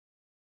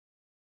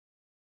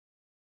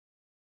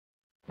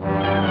They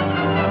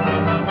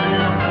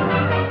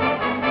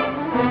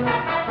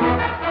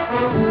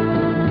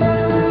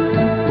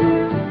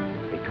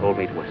told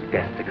me it was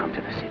death to come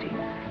to the city,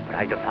 but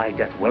I defy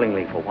death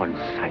willingly for one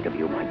sight of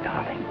you, my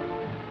darling.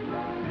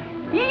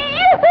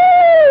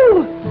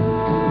 Yoo-hoo!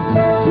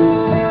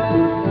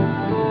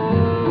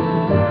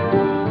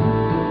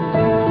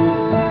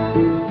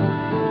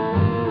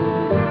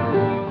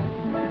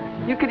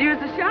 You could use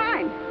the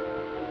shine.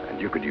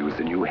 And you could use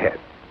the new head.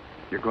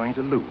 You're going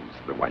to lose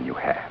the one you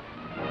have.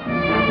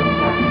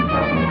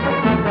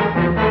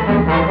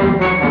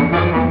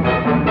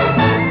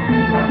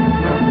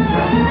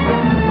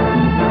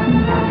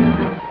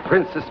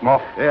 Princess more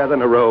fair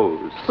than a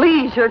rose.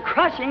 Please, you're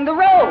crushing the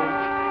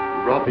rose.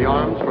 You brought the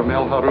arms from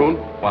El Haroun?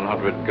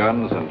 100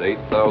 guns and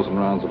 8,000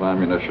 rounds of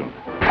ammunition.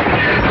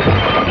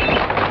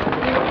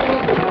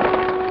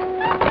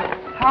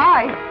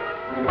 Hi.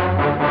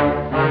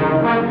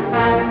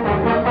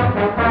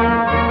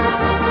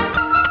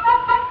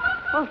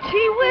 Well,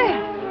 gee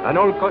whiz. An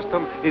old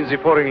custom in the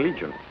Foreign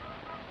Legion.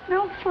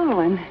 No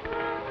fooling.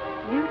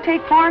 You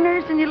take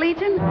foreigners in your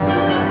legion?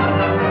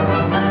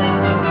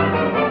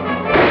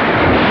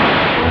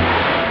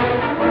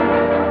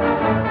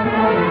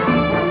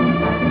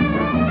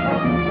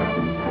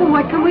 Well,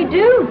 what can we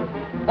do?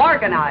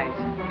 Organize.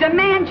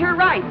 Demand your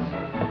rights.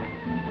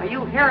 Now,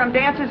 you harem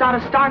dancers ought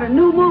to start a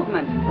new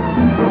movement.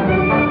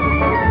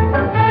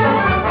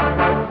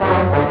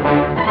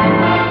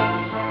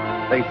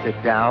 They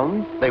sit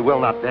down. They will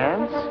not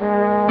dance.